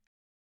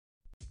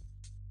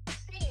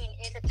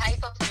is a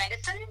type of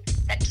medicine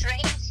that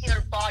trains your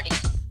body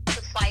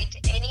to fight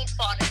any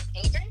foreign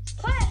agents.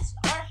 Plants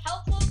are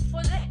helpful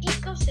for the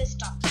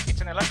ecosystem. It's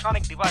an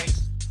electronic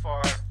device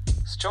for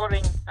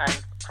storing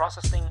and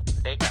processing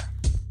data.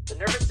 The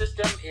nervous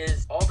system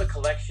is all the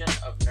collection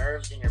of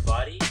nerves in your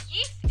body.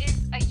 Yeast is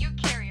a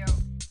eukaryote.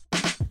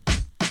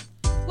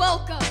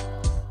 Welcome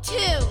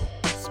to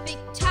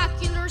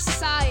Spectacular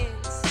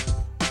Science,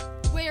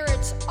 where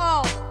it's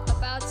all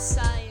about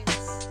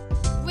science,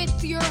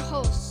 with your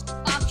host,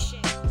 Akshay.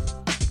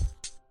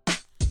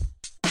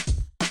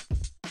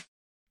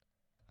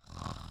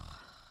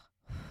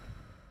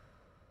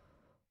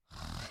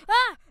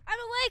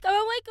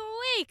 I'm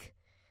awake.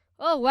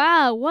 Oh,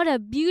 wow, what a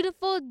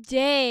beautiful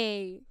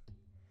day.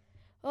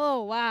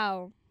 Oh,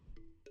 wow.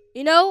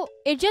 You know,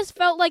 it just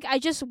felt like I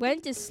just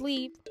went to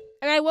sleep,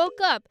 and I woke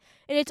up,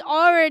 and it's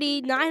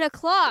already 9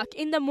 o'clock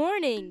in the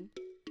morning.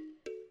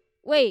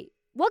 Wait,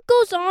 what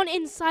goes on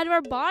inside of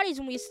our bodies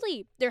when we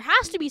sleep? There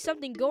has to be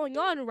something going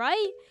on,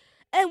 right?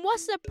 And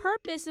what's the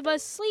purpose of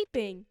us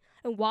sleeping?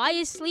 And why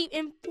is sleep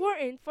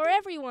important for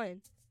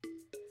everyone?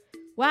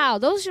 Wow,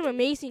 those are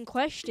amazing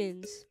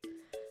questions.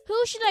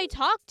 Who should I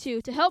talk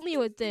to help me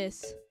with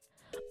this?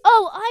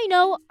 Oh, I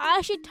know. I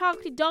should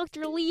talk to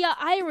Dr. Leah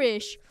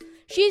Irish.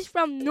 She's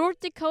from North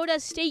Dakota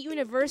State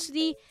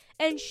University,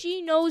 and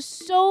she knows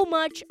so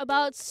much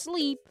about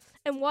sleep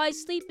and why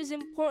sleep is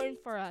important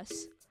for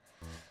us.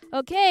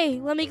 Okay,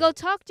 let me go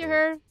talk to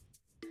her.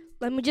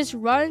 Let me just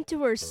run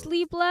to her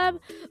sleep lab.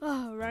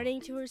 Oh,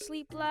 running to her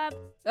sleep lab.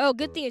 Oh,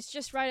 good thing it's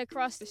just right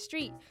across the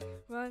street.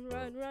 Run.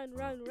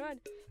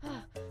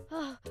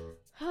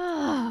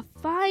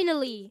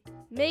 Finally,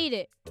 made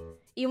it.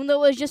 Even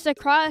though it was just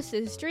across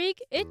the street,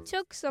 it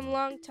took some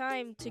long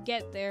time to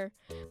get there.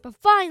 But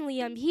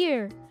finally, I'm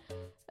here.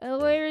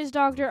 Where is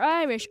Dr.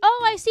 Irish?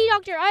 Oh, I see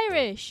Dr.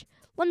 Irish.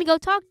 Let me go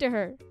talk to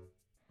her.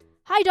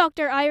 Hi,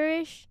 Dr.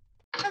 Irish.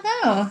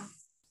 Hello.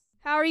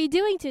 How are you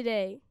doing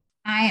today?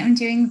 I am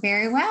doing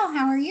very well.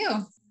 How are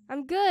you?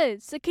 I'm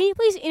good. So can you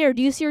please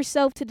introduce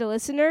yourself to the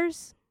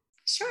listeners?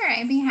 Sure,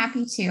 I'd be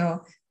happy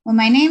to. Well,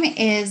 my name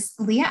is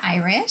Leah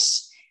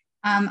Irish.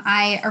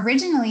 I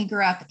originally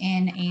grew up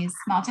in a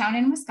small town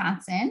in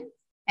Wisconsin,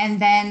 and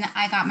then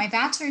I got my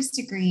bachelor's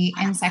degree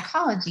in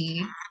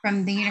psychology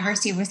from the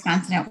University of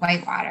Wisconsin at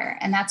Whitewater.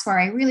 And that's where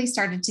I really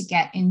started to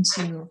get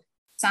into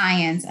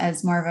science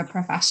as more of a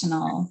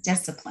professional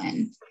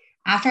discipline.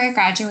 After I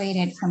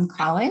graduated from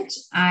college,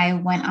 I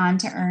went on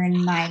to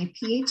earn my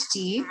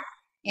PhD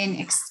in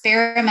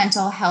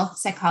experimental health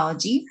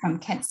psychology from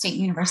Kent State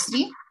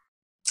University.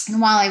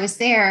 And while I was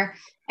there,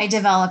 I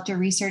developed a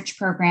research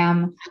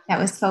program that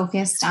was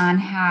focused on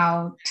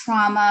how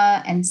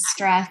trauma and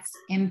stress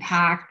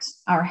impact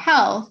our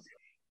health,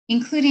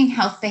 including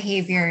health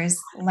behaviors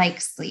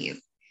like sleep.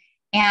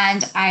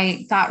 And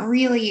I got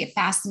really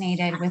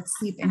fascinated with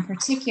sleep in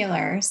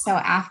particular. So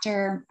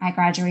after I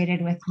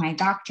graduated with my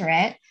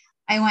doctorate,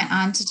 I went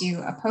on to do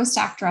a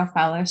postdoctoral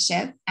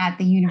fellowship at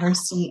the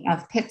University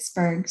of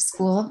Pittsburgh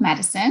School of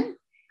Medicine,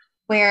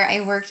 where I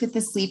worked with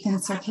the sleep and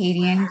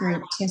circadian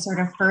group to sort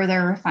of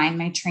further refine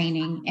my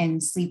training in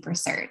sleep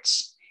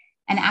research.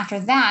 And after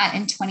that,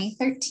 in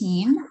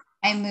 2013,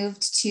 I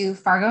moved to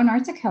Fargo,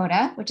 North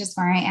Dakota, which is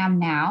where I am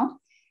now.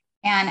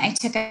 And I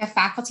took a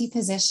faculty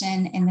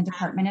position in the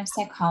Department of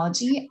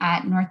Psychology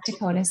at North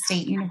Dakota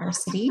State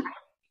University.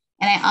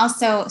 And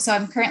so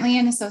I'm currently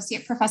an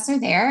associate professor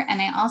there, and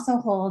I also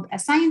hold a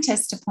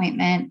scientist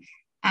appointment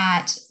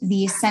at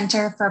the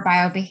Center for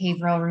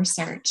Biobehavioral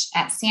Research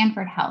at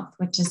Sanford Health,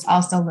 which is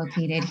also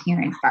located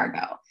here in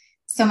Fargo.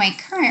 So my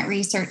current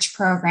research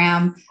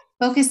program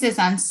focuses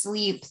on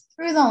sleep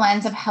through the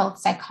lens of health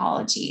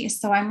psychology.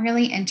 So I'm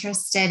really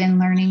interested in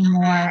learning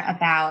more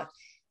about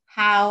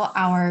how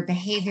our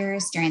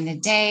behaviors during the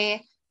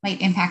day might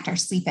impact our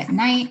sleep at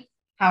night,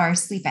 how our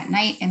sleep at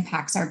night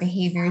impacts our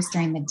behaviors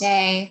during the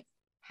day,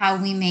 how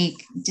we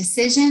make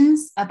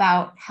decisions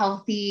about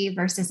healthy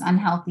versus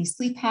unhealthy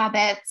sleep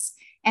habits,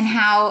 and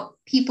how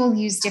people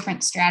use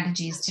different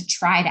strategies to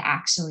try to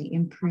actually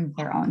improve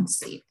their own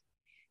sleep.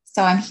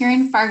 So I'm here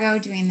in Fargo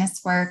doing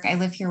this work. I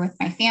live here with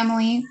my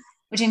family,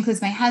 which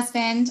includes my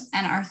husband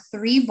and our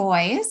 3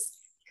 boys,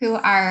 who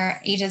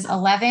are ages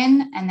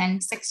 11 and then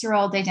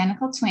 6-year-old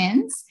identical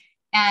twins.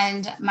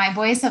 And my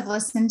boys have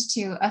listened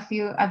to a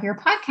few of your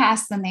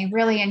podcasts and they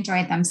really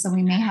enjoyed them. So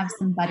we may have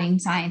some budding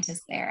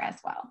scientists there as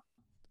well.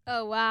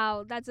 Oh,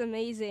 wow, that's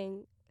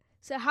amazing.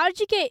 So how did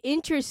you get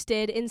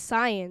interested in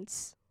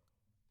science?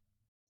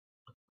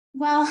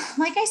 Well,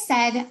 like I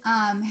said,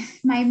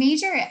 my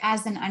major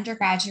as an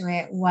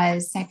undergraduate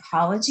was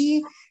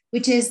psychology,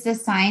 which is the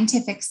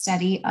scientific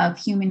study of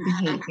human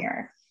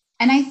behavior.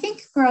 And I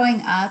think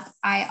growing up,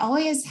 I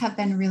always have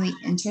been really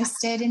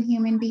interested in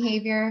human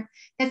behavior.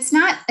 That's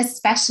not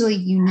especially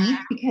unique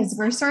because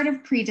we're sort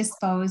of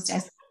predisposed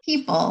as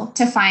people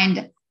to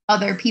find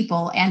other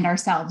people and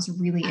ourselves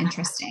really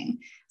interesting.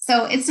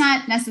 So it's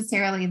not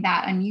necessarily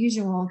that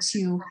unusual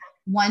to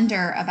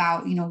wonder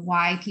about,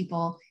 why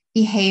people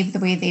behave the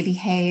way they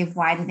behave?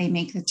 Why do they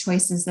make the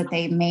choices that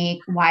they make?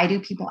 Why do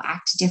people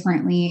act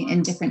differently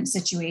in different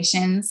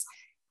situations?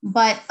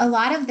 But a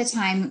lot of the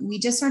time, we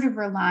just sort of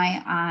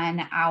rely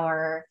on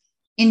our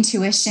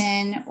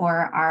intuition or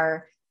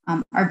our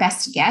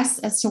best guess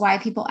as to why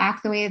people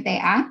act the way that they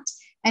act.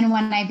 And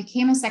when I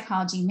became a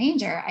psychology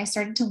major, I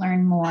started to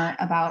learn more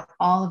about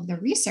all of the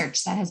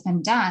research that has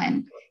been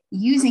done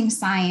using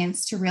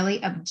science to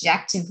really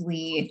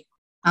objectively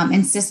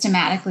and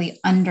systematically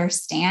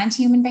understand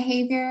human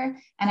behavior.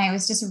 And I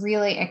was just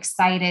really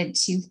excited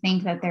to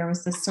think that there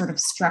was this sort of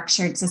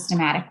structured,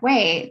 systematic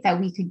way that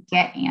we could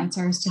get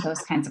answers to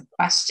those kinds of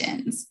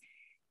questions.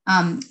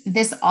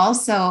 This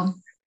also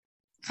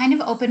kind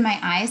of opened my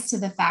eyes to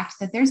the fact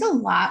that there's a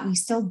lot we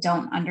still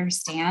don't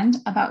understand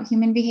about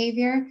human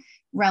behavior.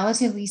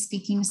 Relatively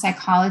speaking,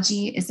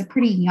 psychology is a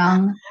pretty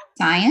young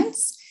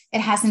science.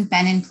 It hasn't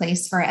been in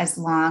place for as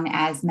long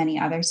as many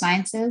other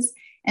sciences.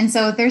 And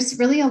so there's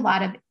really a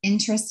lot of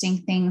interesting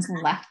things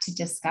left to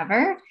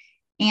discover.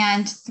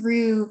 And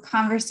through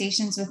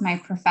conversations with my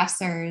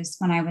professors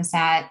when I was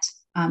at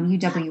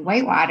UW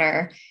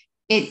Whitewater,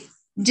 it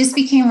just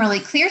became really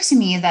clear to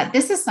me that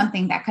this is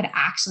something that could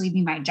actually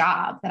be my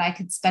job, that I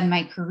could spend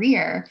my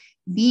career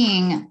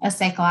being a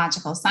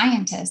psychological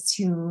scientist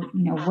who,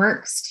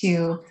 works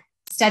to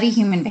study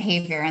human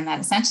behavior, and that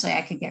essentially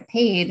I could get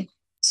paid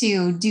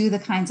to do the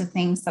kinds of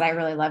things that I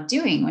really love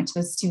doing, which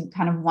was to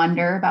kind of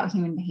wonder about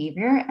human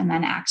behavior and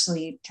then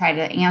actually try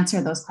to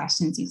answer those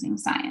questions using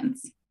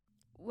science.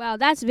 Wow,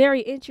 that's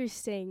very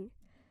interesting.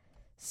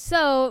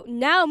 So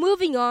now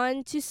moving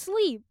on to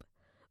sleep.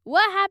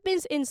 What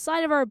happens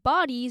inside of our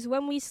bodies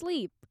when we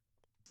sleep?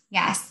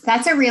 Yes,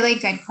 that's a really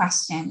good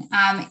question.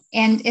 And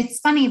it's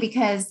funny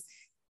because,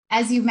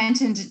 as you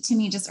mentioned to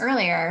me just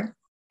earlier,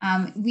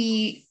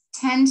 we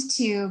tend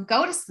to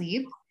go to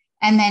sleep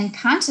and then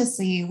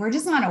consciously we're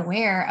just not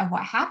aware of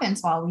what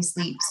happens while we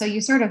sleep. So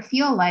you sort of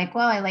feel like,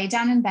 well, I lay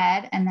down in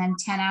bed and then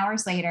 10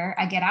 hours later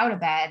I get out of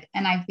bed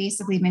and I've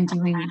basically been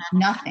doing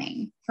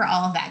nothing for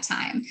all of that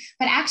time.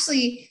 But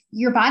actually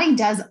your body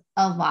does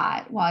a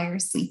lot while you're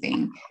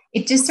sleeping.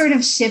 It just sort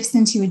of shifts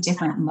into a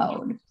different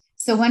mode.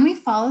 So when we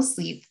fall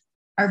asleep,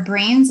 our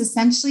brains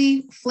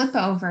essentially flip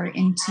over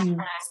into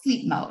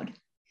sleep mode.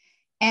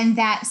 And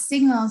that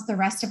signals the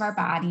rest of our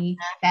body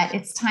that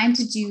it's time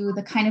to do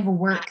the kind of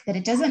work that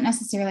it doesn't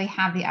necessarily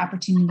have the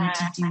opportunity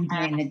to do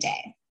during the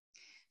day.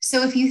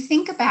 So if you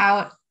think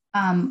about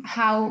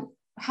how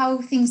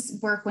things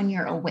work when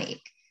you're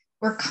awake,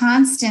 we're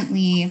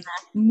constantly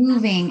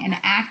moving and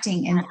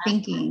acting and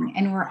thinking,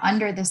 and we're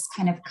under this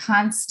kind of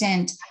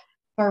constant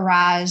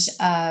barrage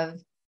of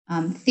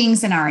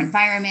things in our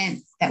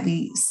environment that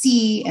we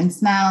see and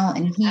smell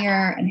and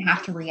hear and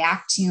have to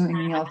react to in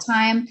real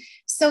time.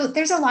 So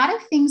there's a lot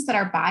of things that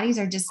our bodies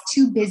are just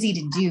too busy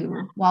to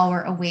do while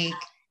we're awake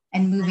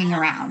and moving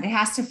around. It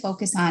has to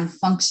focus on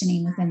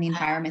functioning within the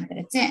environment that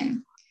it's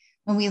in.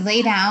 When we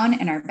lay down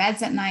in our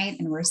beds at night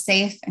and we're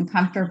safe and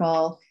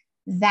comfortable,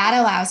 that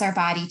allows our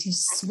body to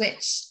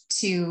switch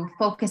to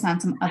focus on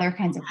some other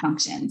kinds of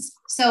functions.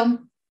 So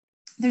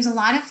there's a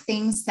lot of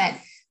things that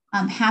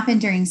happen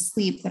during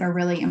sleep that are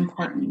really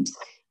important.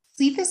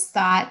 Sleep is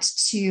thought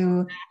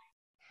to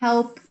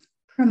help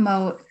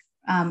promote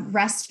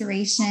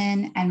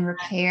restoration and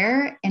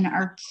repair in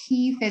our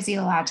key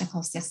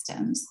physiological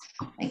systems,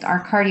 like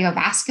our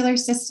cardiovascular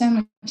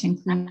system, which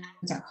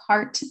includes our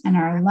heart and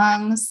our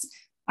lungs,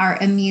 our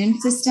immune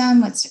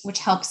system, which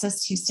helps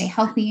us to stay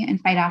healthy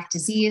and fight off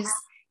disease,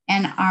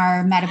 and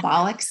our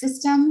metabolic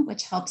system,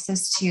 which helps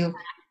us to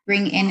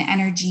bring in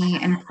energy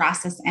and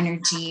process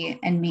energy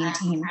and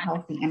maintain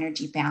healthy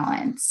energy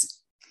balance.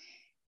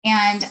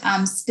 And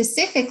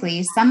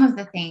specifically, some of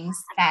the things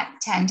that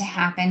tend to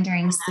happen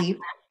during sleep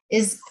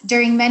is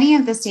during many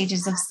of the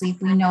stages of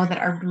sleep, we know that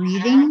our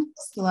breathing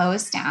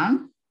slows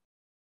down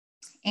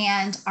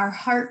and our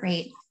heart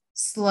rate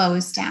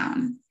slows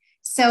down.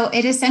 So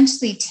it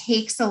essentially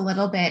takes a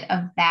little bit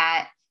of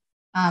that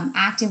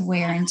active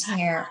wear and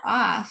tear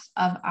off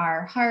of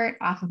our heart,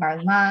 off of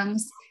our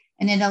lungs,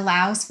 and it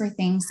allows for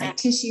things like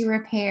tissue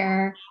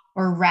repair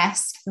or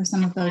rest for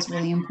some of those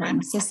really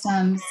important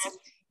systems,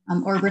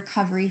 or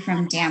recovery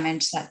from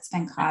damage that's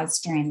been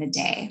caused during the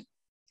day.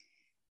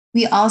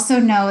 We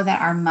also know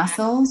that our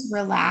muscles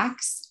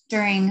relax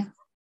during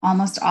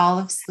almost all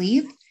of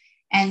sleep.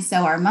 And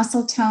so our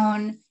muscle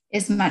tone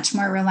is much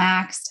more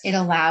relaxed. It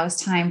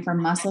allows time for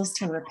muscles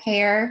to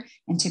repair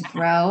and to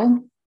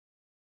grow.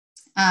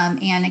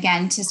 And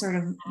again, to sort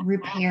of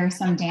repair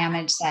some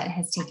damage that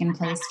has taken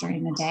place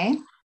during the day.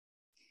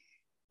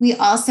 We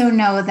also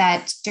know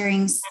that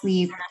during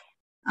sleep,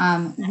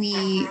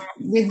 we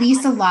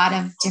release a lot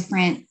of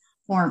different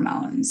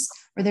hormones,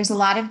 or there's a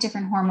lot of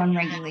different hormone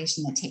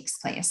regulation that takes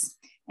place.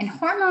 And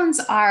hormones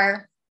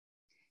are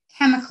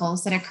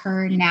chemicals that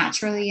occur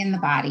naturally in the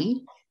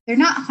body. They're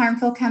not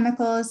harmful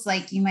chemicals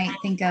like you might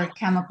think of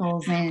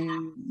chemicals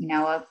in,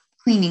 a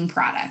cleaning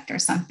product or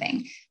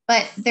something,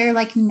 but they're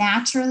like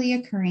naturally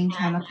occurring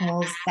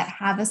chemicals that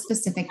have a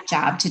specific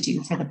job to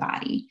do for the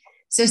body.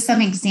 So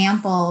some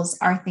examples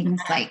are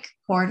things like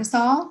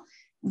cortisol,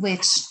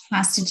 which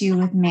has to do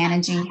with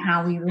managing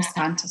how we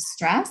respond to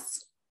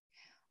stress,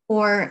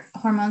 or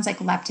hormones like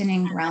leptin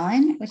and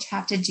ghrelin, which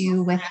have to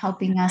do with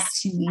helping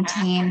us to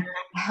maintain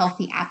a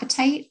healthy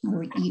appetite, where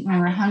we eat when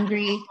we're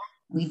hungry,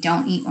 we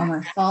don't eat when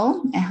we're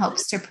full. It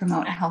helps to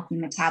promote a healthy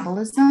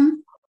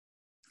metabolism.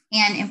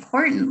 And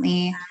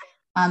importantly,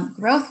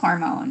 growth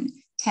hormone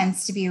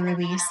tends to be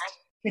released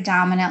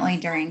predominantly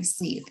during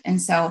sleep.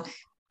 And so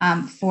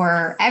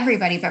for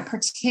everybody, but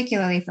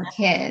particularly for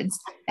kids,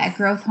 that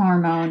growth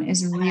hormone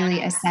is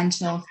really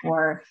essential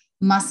for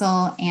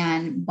muscle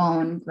and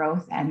bone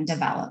growth and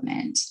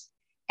development.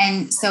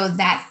 And so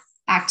that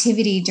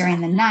activity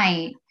during the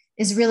night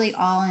is really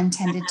all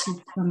intended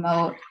to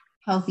promote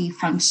healthy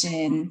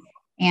function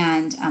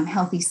and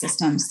healthy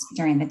systems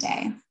during the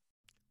day.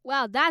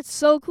 Wow, that's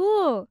so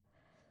cool.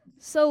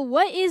 So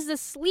what is the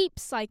sleep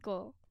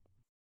cycle?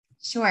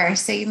 Sure.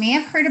 So you may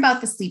have heard about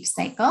the sleep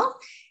cycle,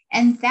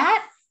 and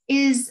that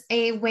is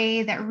a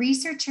way that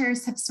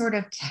researchers have sort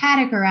of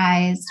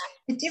categorized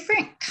the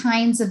different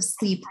kinds of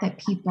sleep that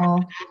people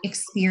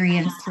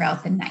experience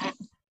throughout the night.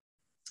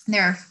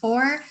 There are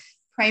 4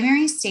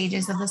 primary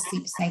stages of the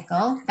sleep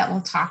cycle that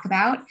we'll talk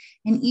about,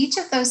 and each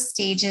of those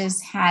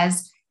stages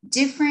has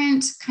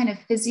different kind of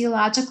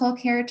physiological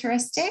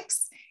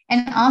characteristics,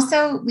 and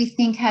also we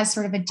think has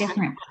sort of a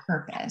different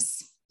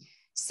purpose.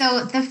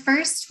 So the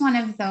first one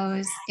of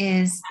those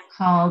is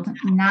called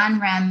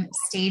non-REM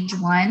stage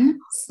 1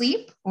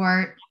 sleep,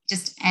 or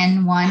just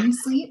N1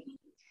 sleep.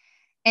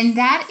 And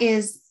that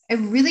is a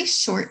really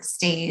short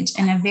stage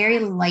and a very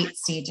light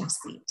stage of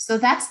sleep. So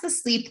that's the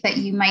sleep that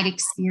you might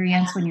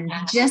experience when you're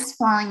just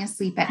falling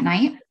asleep at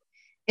night.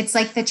 It's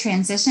like the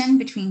transition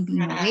between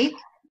being awake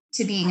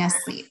to being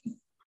asleep.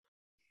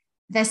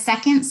 The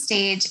second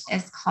stage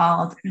is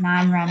called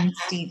non-REM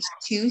stage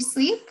 2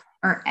 sleep,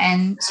 or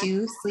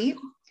N2 sleep.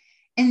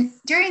 And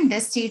during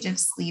this stage of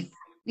sleep,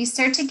 we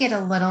start to get a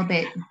little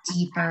bit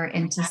deeper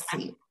into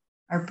sleep.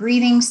 Our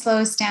breathing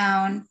slows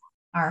down,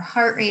 our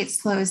heart rate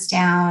slows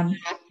down,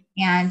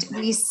 and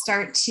we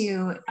start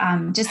to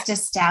just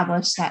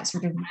establish that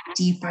sort of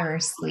deeper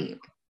sleep.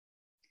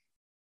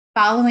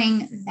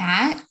 Following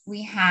that,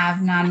 we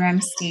have non-REM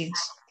stage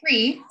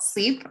 3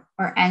 sleep,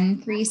 or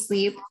N3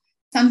 sleep.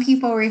 Some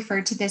people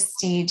refer to this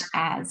stage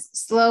as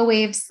slow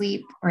wave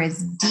sleep or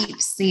as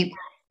deep sleep,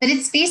 but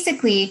it's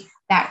basically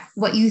that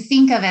what you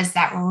think of as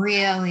that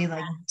really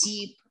like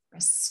deep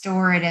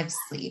restorative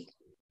sleep.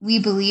 We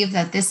believe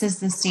that this is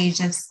the stage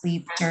of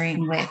sleep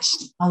during which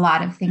a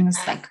lot of things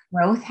like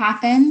growth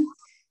happen,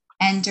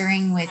 and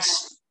during which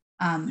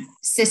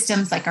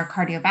systems like our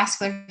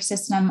cardiovascular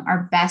system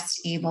are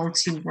best able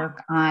to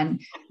work on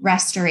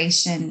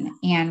restoration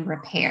and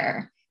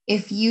repair.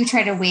 If you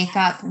try to wake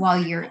up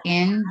while you're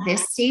in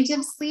this stage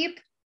of sleep,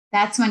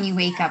 that's when you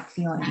wake up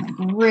feeling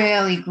like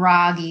really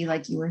groggy,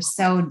 like you were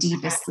so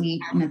deep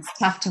asleep, and it's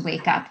tough to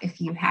wake up if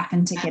you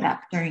happen to get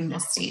up during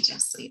this stage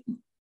of sleep.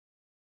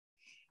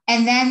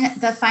 And then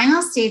the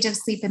final stage of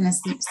sleep in the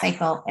sleep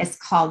cycle is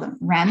called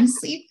REM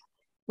sleep,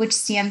 which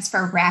stands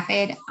for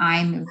rapid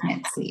eye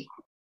movement sleep.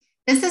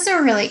 This is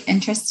a really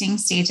interesting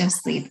stage of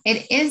sleep.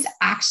 It is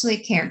actually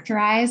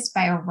characterized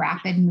by a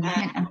rapid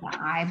movement of the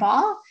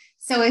eyeball.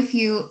 So if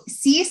you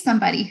see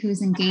somebody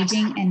who's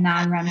engaging in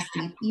non-REM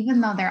sleep,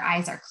 even though their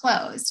eyes are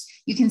closed,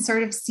 you can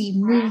sort of see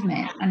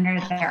movement under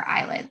their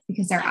eyelids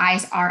because their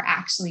eyes are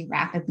actually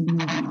rapidly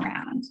moving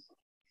around.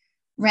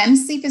 REM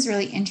sleep is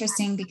really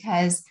interesting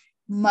because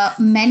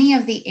many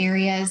of the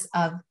areas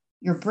of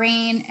your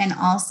brain and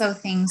also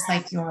things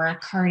like your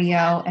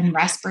cardio and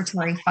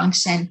respiratory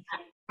function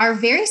are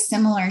very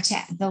similar to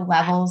the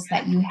levels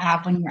that you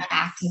have when you're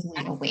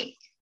actively awake.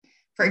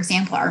 For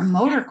example, our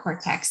motor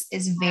cortex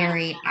is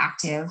very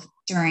active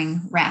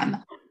during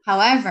REM.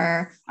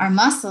 However, our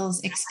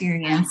muscles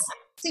experience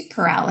sleep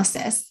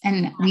paralysis.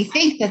 And we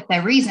think that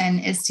the reason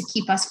is to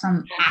keep us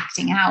from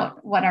acting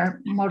out what our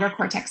motor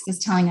cortex is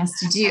telling us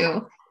to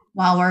do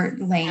while we're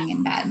laying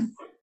in bed.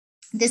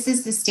 This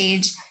is the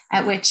stage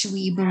at which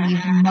we believe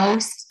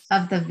most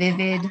of the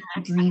vivid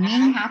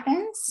dreaming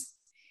happens.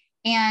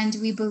 And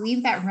we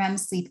believe that REM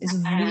sleep is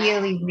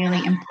really,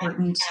 really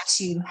important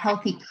to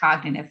healthy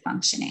cognitive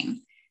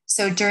functioning.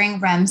 So during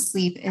REM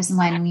sleep is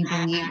when we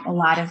believe a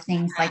lot of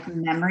things like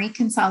memory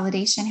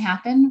consolidation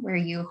happen, where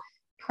you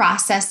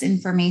process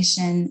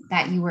information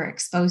that you were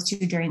exposed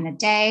to during the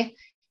day,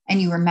 and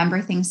you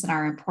remember things that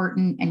are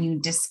important and you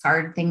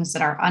discard things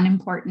that are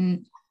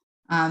unimportant.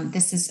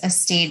 This is a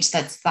stage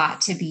that's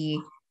thought to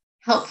be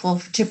helpful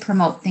to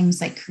promote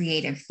things like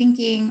creative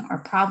thinking or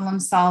problem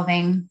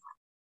solving.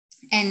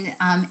 And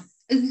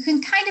you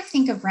can kind of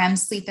think of REM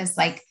sleep as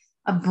like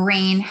a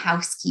brain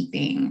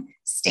housekeeping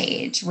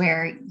stage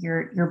where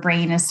your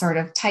brain is sort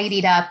of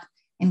tidied up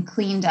and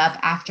cleaned up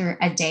after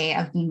a day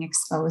of being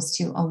exposed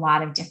to a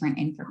lot of different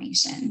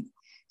information.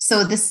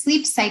 So the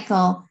sleep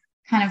cycle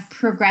kind of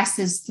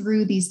progresses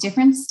through these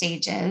different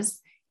stages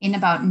in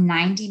about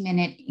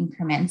 90-minute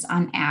increments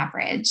on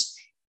average.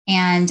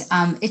 And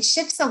it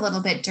shifts a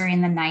little bit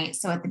during the night.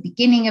 So at the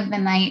beginning of the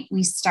night,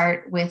 we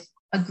start with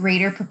a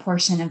greater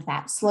proportion of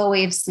that slow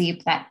wave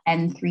sleep, that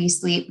N3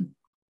 sleep.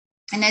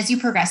 And as you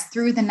progress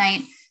through the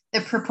night,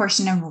 the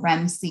proportion of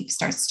REM sleep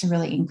starts to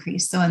really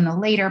increase. So in the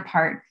later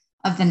part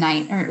of the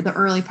night or the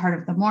early part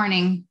of the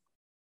morning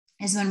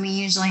is when we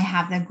usually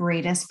have the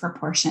greatest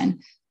proportion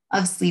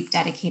of sleep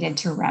dedicated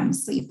to REM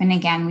sleep. And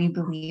again, we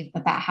believe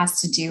that that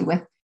has to do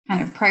with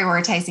kind of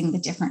prioritizing the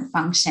different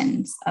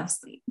functions of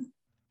sleep.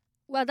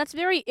 Well, that's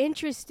very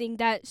interesting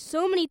that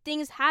so many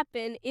things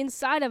happen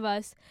inside of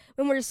us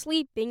when we're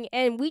sleeping,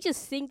 and we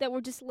just think that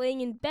we're just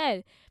laying in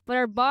bed, but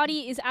our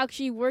body is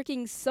actually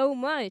working so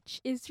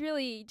much. It's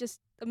really just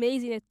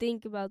amazing to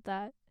think about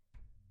that.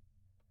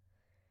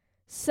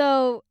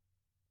 So,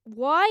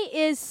 why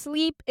is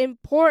sleep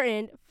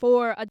important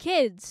for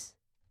kids?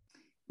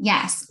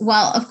 Yes.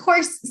 Well, of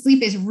course,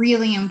 sleep is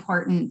really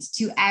important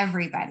to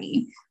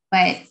everybody,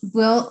 but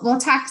we'll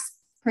talk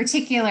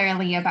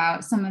particularly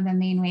about some of the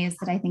main ways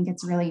that I think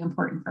it's really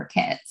important for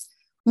kids.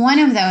 One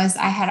of those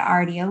I had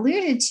already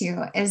alluded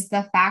to is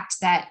the fact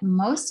that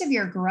most of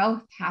your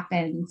growth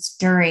happens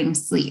during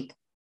sleep.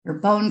 Your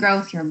bone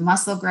growth, your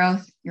muscle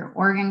growth, your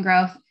organ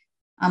growth,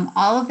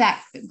 all of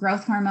that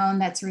growth hormone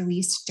that's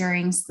released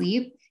during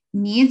sleep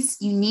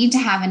you need to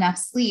have enough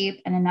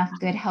sleep and enough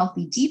good,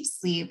 healthy, deep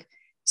sleep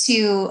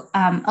to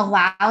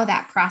allow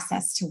that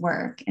process to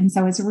work. And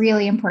so it's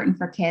really important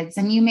for kids.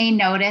 And you may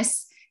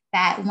notice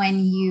that when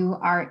you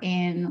are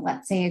in,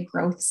 let's say, a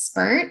growth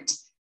spurt,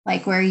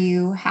 like where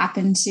you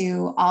happen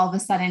to all of a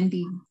sudden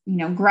be,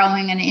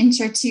 growing an inch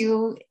or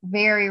two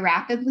very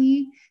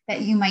rapidly,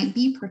 that you might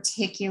be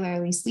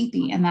particularly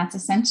sleepy. And that's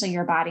essentially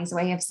your body's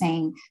way of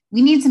saying,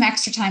 we need some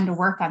extra time to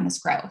work on this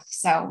growth.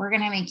 So we're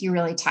going to make you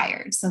really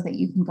tired so that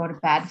you can go to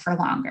bed for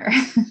longer.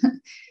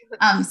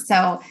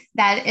 So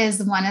that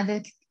is one of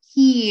the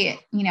key,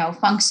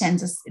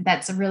 functions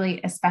that's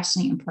really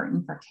especially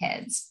important for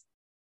kids.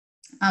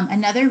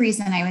 Another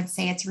reason I would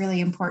say it's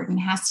really important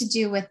has to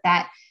do with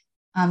that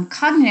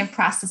cognitive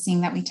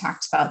processing that we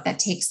talked about that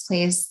takes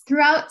place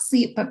throughout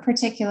sleep, but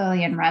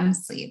particularly in REM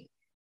sleep.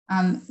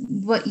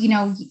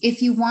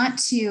 If you want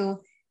to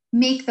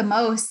make the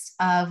most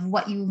of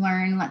what you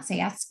learn, let's say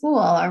at school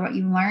or what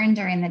you learn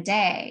during the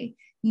day,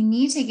 you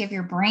need to give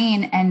your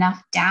brain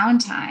enough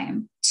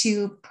downtime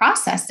to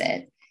process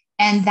it.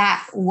 And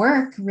that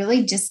work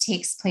really just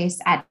takes place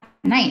at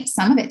night.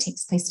 Some of it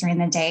takes place during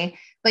the day,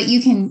 but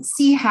you can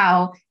see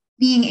how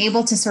being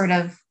able to sort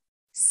of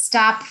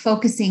stop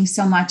focusing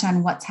so much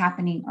on what's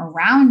happening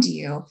around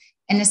you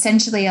and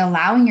essentially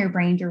allowing your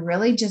brain to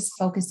really just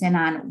focus in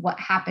on what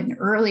happened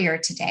earlier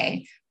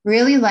today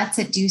really lets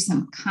it do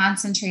some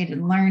concentrated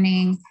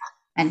learning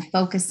and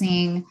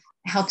focusing,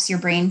 helps your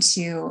brain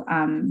to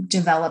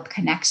develop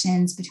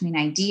connections between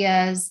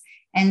ideas.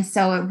 And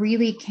so it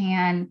really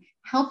can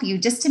help you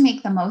just to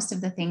make the most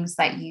of the things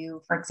that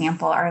you, for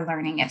example, are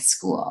learning at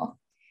school.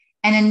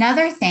 And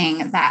another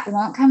thing that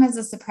won't come as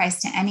a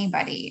surprise to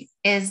anybody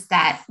is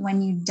that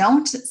when you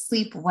don't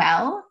sleep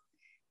well,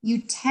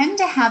 you tend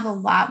to have a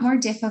lot more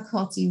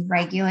difficulty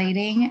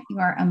regulating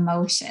your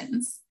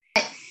emotions.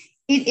 But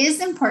it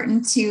is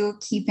important to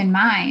keep in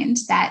mind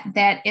that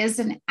that is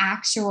an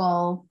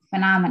actual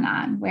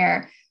phenomenon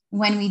where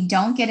when we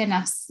don't get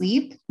enough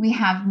sleep, we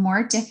have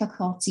more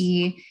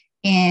difficulty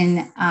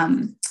in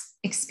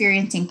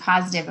experiencing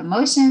positive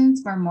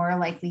emotions. We're more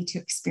likely to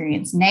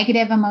experience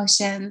negative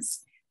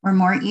emotions. We're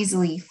more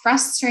easily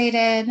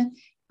frustrated.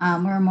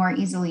 We're more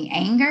easily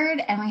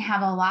angered, and we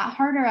have a lot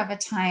harder of a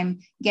time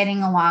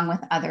getting along with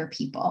other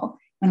people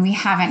when we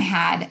haven't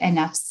had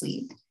enough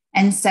sleep.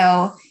 And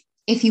so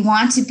if you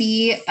want to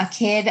be a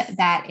kid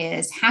that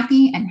is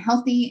happy and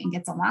healthy and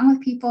gets along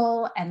with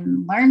people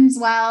and learns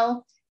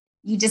well,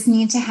 you just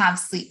need to have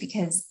sleep,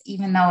 because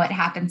even though it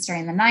happens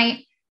during the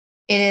night,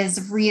 it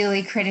is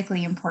really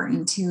critically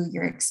important to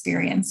your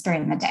experience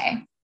during the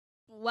day.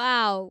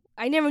 Wow,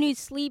 I never knew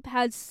sleep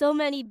had so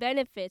many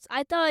benefits.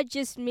 I thought it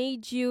just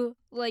made you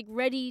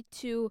ready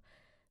to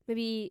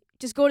maybe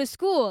just go to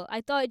school.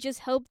 I thought it just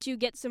helped you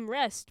get some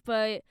rest,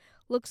 but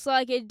looks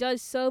like it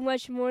does so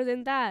much more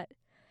than that.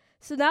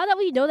 So now that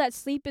we know that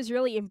sleep is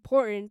really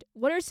important,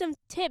 what are some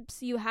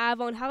tips you have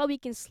on how we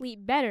can sleep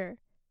better?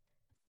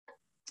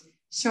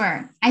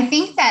 Sure. I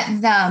think that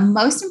the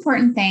most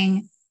important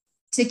thing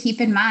to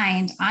keep in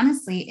mind,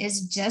 honestly,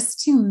 is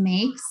just to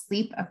make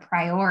sleep a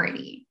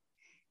priority.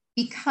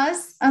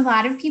 Because a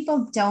lot of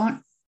people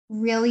don't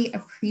really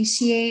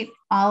appreciate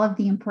all of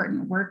the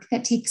important work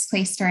that takes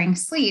place during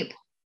sleep,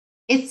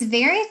 it's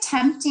very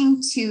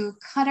tempting to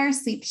cut our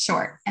sleep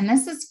short. And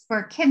this is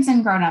for kids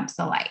and grown-ups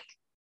alike.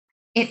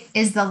 It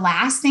is the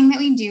last thing that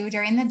we do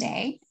during the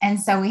day. And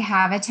so we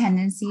have a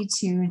tendency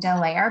to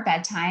delay our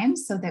bedtime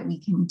so that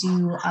we can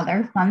do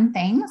other fun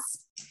things.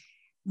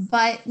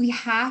 But we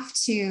have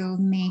to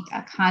make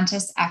a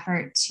conscious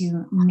effort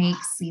to make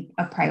sleep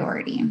a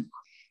priority.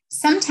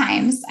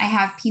 Sometimes I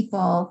have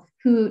people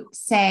who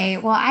say,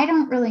 well, I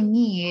don't really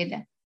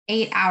need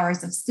 8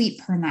 hours of sleep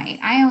per night.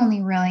 I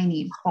only really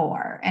need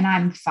 4 and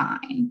I'm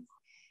fine.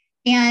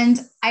 And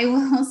I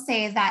will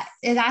say that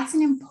that's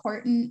an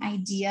important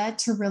idea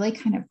to really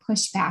kind of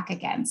push back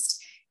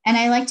against, And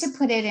I like to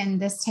put it in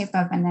this type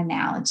of an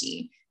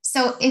analogy.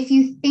 So if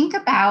you think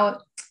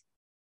about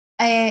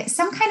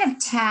some kind of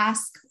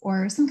task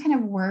or some kind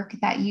of work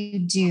that you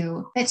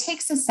do that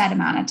takes a set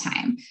amount of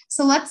time.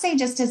 So let's say,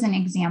 just as an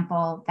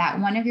example, that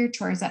one of your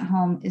chores at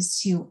home is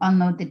to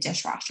unload the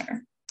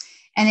dishwasher.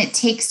 And it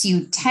takes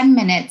you 10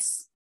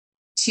 minutes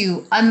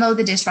to unload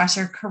the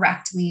dishwasher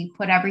correctly,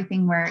 put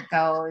everything where it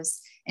goes,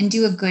 and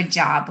do a good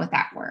job with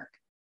that work.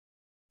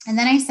 And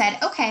then I said,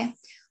 okay,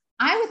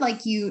 I would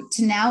like you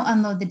to now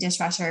unload the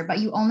dishwasher, but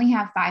you only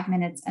have 5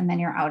 minutes and then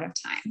you're out of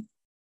time.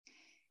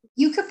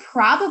 You could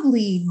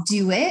probably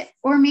do it,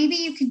 or maybe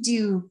you could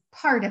do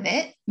part of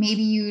it.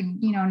 Maybe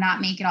you'd,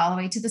 not make it all the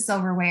way to the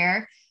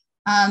silverware.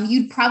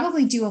 You'd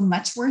probably do a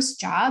much worse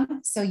job.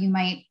 So you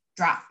might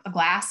drop a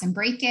glass and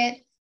break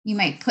it. You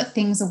might put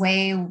things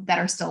away that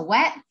are still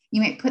wet.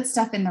 You might put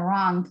stuff in the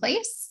wrong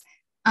place.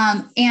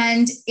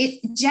 And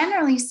it,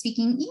 generally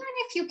speaking, even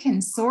if you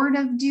can sort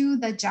of do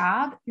the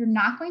job, you're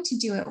not going to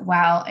do it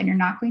well, and you're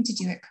not going to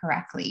do it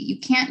correctly. You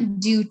can't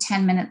do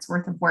 10 minutes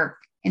worth of work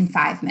in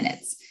 5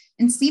 minutes.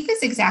 And sleep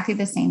is exactly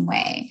the same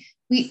way.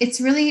 It's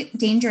really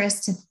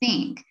dangerous to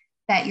think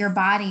that your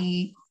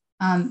body,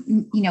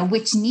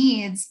 which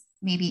needs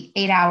maybe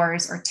 8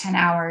 hours or 10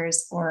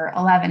 hours or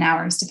 11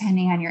 hours,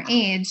 depending on your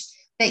age,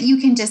 that you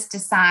can just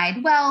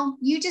decide, well,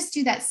 you just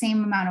do that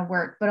same amount of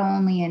work, but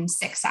only in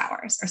 6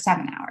 hours or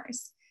 7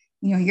 hours.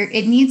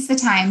 It needs the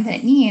time that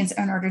it needs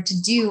in order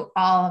to do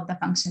all of the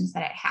functions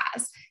that it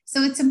has.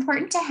 So it's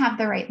important to have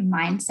the right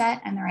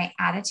mindset and the right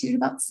attitude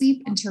about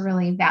sleep, and to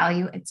really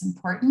value its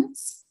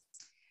importance.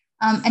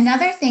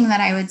 Another thing that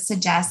I would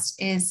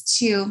suggest is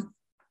to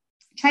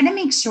try to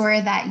make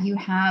sure that you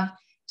have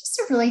just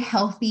a really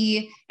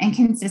healthy and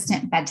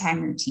consistent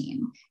bedtime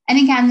routine. And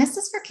again, this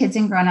is for kids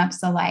and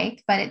grown-ups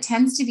alike, but it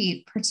tends to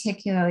be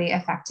particularly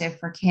effective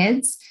for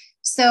kids.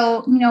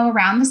 So,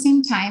 around the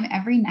same time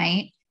every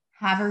night,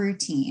 have a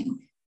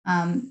routine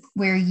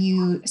where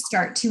you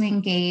start to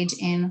engage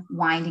in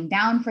winding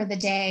down for the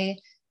day.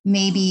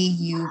 Maybe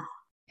you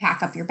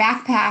pack up your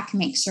backpack,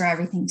 make sure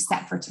everything's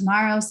set for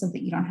tomorrow so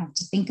that you don't have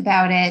to think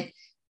about it.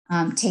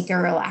 Take a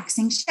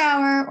relaxing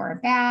shower or a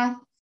bath,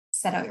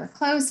 set out your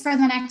clothes for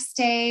the next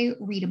day,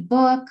 read a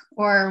book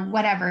or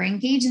whatever.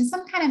 Engage in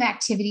some kind of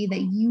activity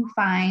that you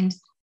find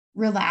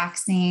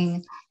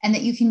relaxing and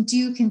that you can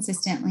do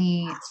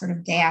consistently, sort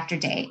of day after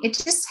day. It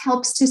just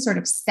helps to sort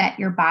of set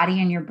your body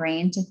and your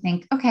brain to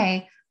think,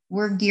 okay,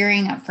 we're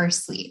gearing up for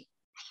sleep.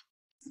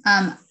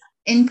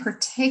 In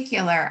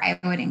particular, I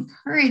would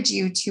encourage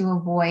you to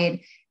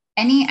avoid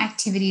any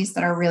activities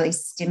that are really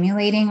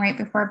stimulating right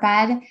before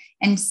bed,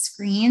 and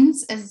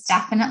screens is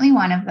definitely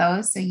one of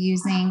those. So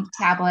using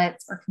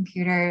tablets or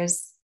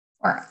computers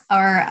or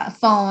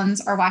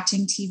phones or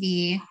watching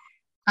TV.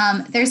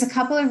 There's a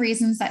couple of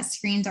reasons that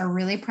screens are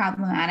really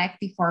problematic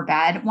before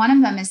bed. One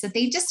of them is that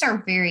they just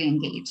are very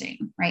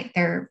engaging, right?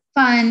 They're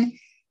fun,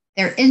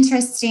 they're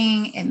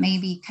interesting. It may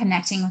be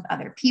connecting with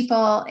other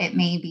people. It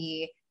may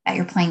be that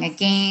you're playing a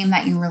game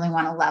that you really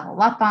want to level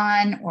up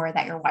on, or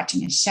that you're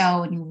watching a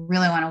show and you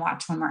really want to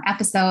watch one more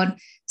episode.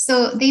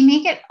 So they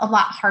make it a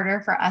lot harder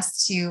for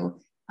us to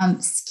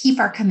keep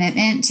our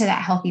commitment to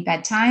that healthy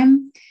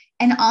bedtime.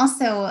 And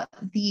also,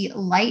 the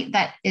light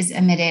that is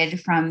emitted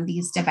from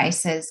these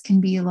devices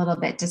can be a little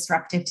bit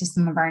disruptive to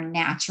some of our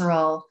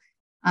natural,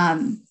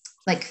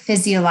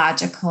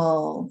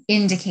 physiological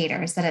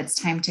indicators that it's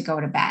time to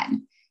go to bed.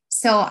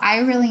 So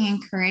I really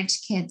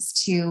encourage kids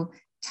to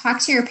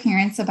talk to your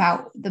parents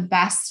about the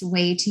best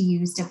way to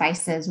use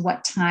devices.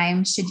 What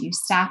time should you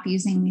stop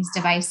using these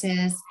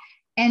devices?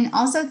 And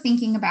also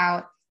thinking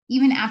about,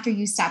 even after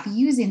you stop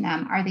using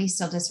them, are they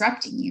still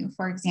disrupting you?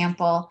 For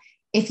example,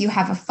 if you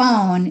have a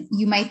phone,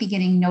 you might be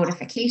getting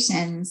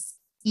notifications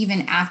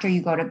even after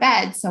you go to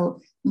bed.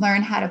 So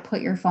learn how to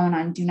put your phone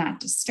on do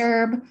not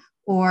disturb,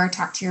 or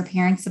talk to your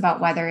parents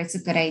about whether it's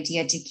a good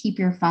idea to keep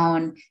your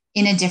phone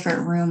in a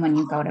different room when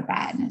you go to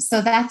bed.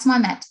 So that's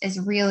one that is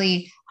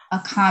really a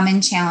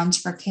common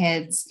challenge for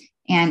kids.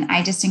 And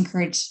I just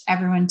encourage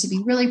everyone to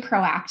be really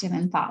proactive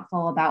and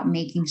thoughtful about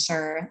making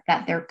sure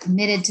that they're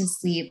committed to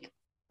sleep,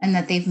 and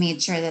that they've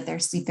made sure that their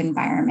sleep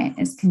environment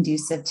is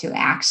conducive to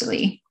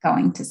actually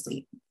going to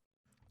sleep.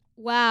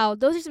 Wow,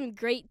 those are some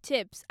great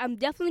tips. I'm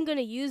definitely going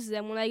to use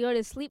them when I go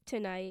to sleep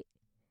tonight.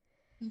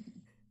 Mm-hmm.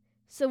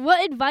 So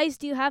what advice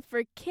do you have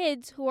for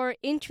kids who are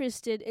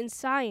interested in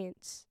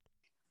science?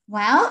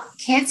 Well,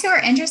 kids who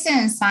are interested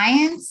in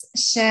science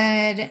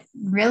should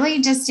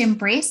really just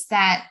embrace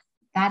that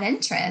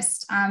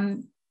interest.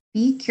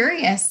 Be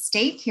curious,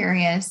 stay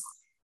curious,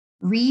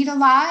 read a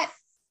lot,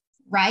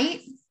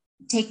 write,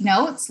 take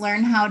notes,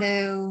 learn how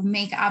to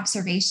make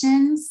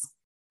observations,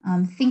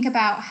 think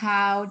about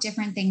how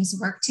different things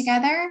work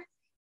together,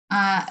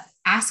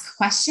 ask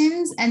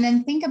questions, and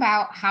then think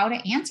about how to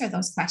answer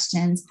those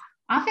questions.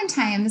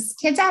 Oftentimes,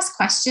 kids ask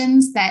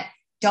questions that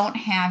don't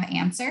have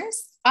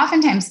answers.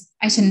 Oftentimes,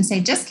 I shouldn't say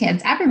just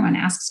kids, everyone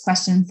asks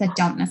questions that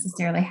don't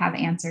necessarily have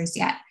answers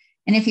yet.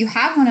 And if you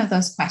have one of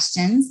those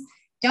questions,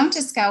 don't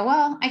just go,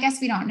 well, I guess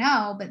we don't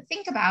know, but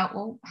think about,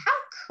 well, how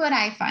could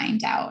I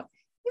find out?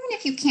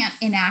 if you can't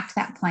enact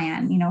that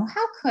plan,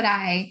 how could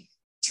I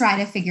try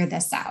to figure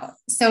this out?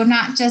 So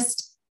not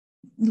just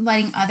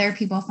letting other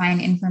people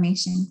find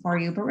information for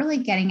you, but really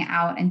getting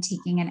out and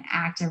taking an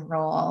active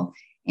role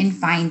in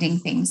finding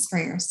things for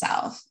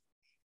yourself.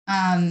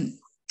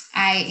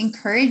 I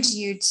encourage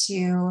you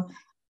to,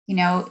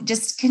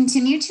 just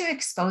continue to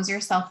expose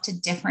yourself to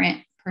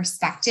different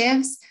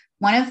perspectives.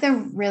 One of the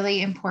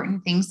really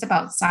important things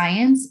about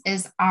science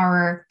is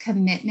our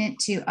commitment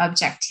to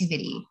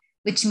objectivity,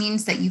 which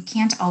means that you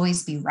can't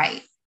always be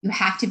right. You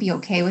have to be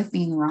okay with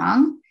being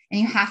wrong, and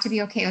you have to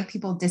be okay with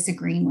people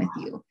disagreeing with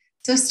you.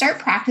 So start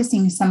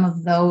practicing some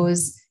of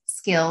those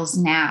skills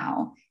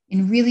now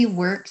and really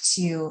work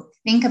to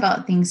think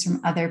about things from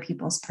other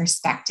people's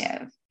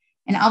perspective.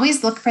 And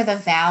always look for the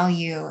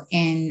value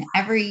in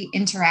every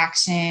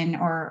interaction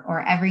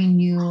or every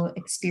new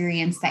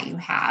experience that you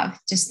have.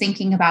 Just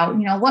thinking about,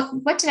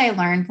 what did I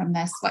learn from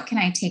this? What can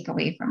I take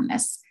away from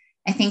this?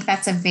 I think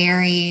that's a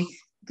very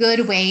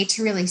good way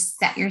to really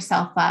set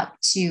yourself up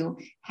to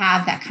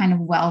have that kind of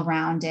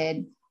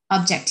well-rounded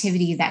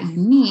objectivity that you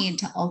need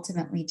to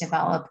ultimately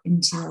develop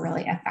into a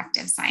really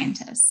effective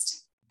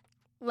scientist.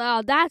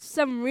 Wow, that's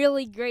some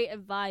really great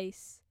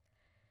advice.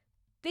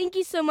 Thank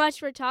you so much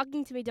for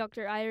talking to me,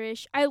 Dr.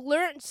 Irish. I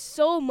learned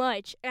so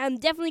much, and I'm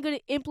definitely going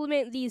to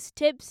implement these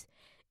tips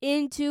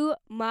into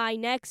my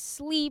next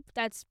sleep.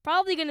 That's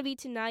probably going to be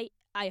tonight.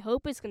 I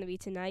hope it's going to be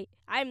tonight.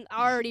 I'm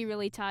already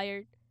really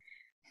tired.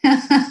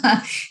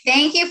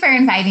 Thank you for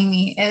inviting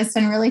me. It's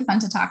been really fun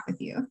to talk with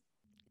you.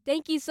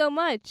 Thank you so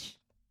much.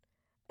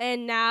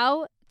 And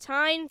now,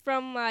 time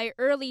from my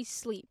early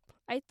sleep.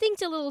 I think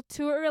it's a little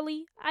too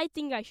early. I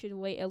think I should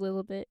wait a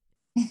little bit.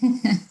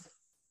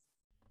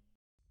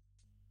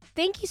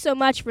 Thank you so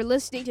much for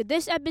listening to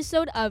this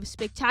episode of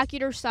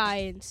Spectacular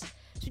Science.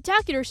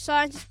 Spectacular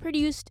Science is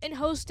produced and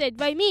hosted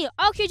by me,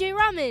 Akshay J.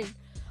 Raman.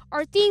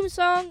 Our theme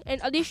song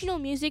and additional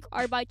music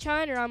are by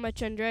Chan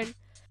Ramachandran.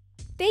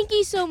 Thank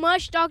you so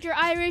much, Dr.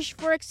 Irish,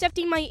 for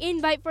accepting my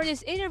invite for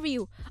this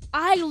interview.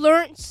 I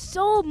learned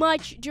so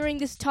much during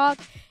this talk,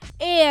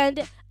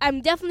 and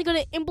I'm definitely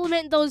going to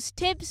implement those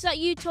tips that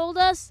you told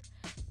us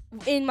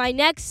in my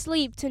next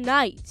sleep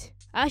tonight.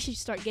 I should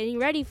start getting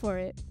ready for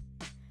it.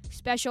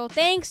 Special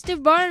thanks to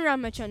Barn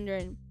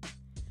Ramachandran.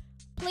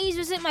 Please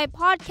visit my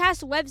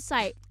podcast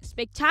website,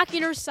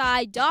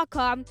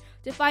 spectacularsci.com,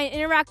 to find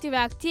interactive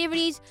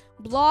activities,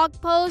 blog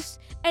posts,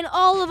 and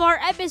all of our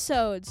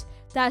episodes.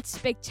 That's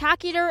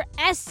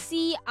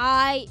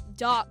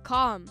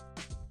spectacularsci.com.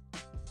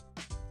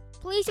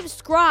 Please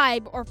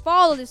subscribe or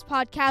follow this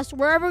podcast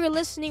wherever you're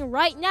listening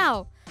right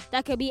now.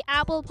 That could be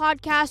Apple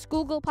Podcasts,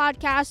 Google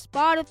Podcasts,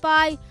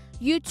 Spotify,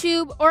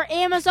 YouTube, or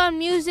Amazon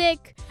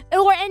Music,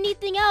 or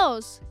anything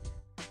else.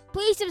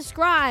 Please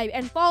subscribe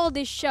and follow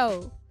this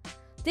show.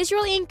 This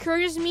really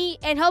encourages me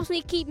and helps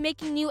me keep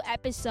making new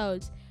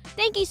episodes.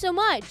 Thank you so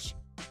much.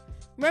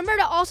 Remember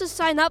to also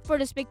sign up for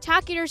the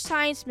Spectacular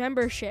Science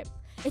membership.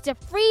 It's a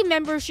free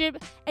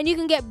membership, and you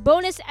can get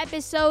bonus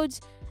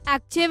episodes,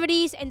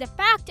 activities, and the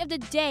fact of the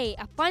day,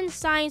 a fun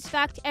science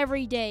fact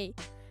every day.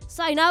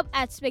 Sign up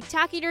at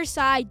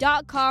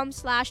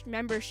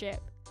spectacularsci.com/membership.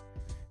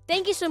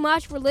 Thank you so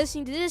much for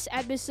listening to this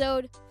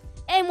episode,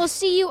 and we'll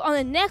see you on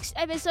the next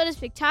episode of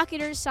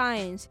Spectacular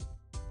Science.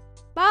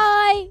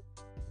 Bye!